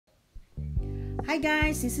Hi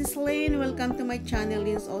guys, this is Lynn. Welcome to my channel,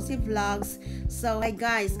 Lynn's Aussie Vlogs. So hi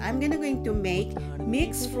guys, I'm going to make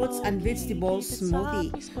mixed fruits and vegetables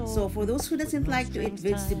smoothie. So for those who doesn't like to eat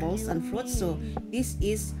vegetables and fruits, so this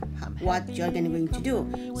is what you're going to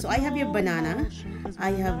do. So I have your banana,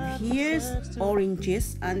 I have here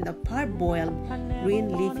oranges and a parboiled green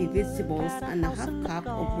leafy vegetables and a half cup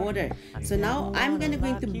of water. So now I'm going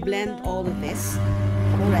to blend all of this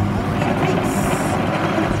for a healthy drinks.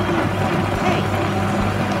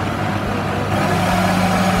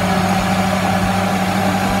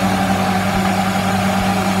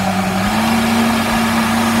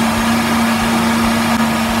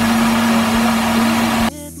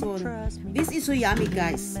 This is so yummy,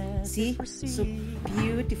 guys. See, so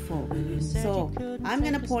beautiful. So I'm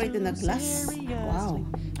gonna pour it in a glass. Wow,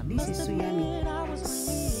 this is so yummy.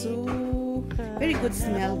 So very good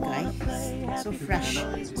smell, guys. So fresh,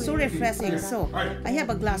 so refreshing. So I have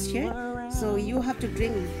a glass here. So you have to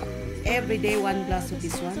drink every day 1 glass of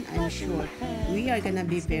this one. I'm sure we are gonna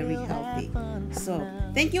be very healthy. So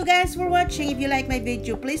thank you guys for watching. If you like my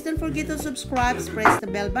video, please don't forget to subscribe, press the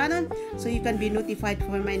bell button so you can be notified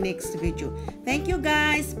for my next video. Thank you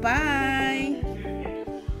guys. Bye.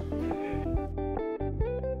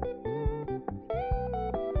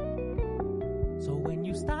 So when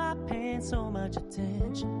you stop paying so much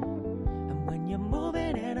attention, and when you're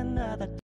moving in another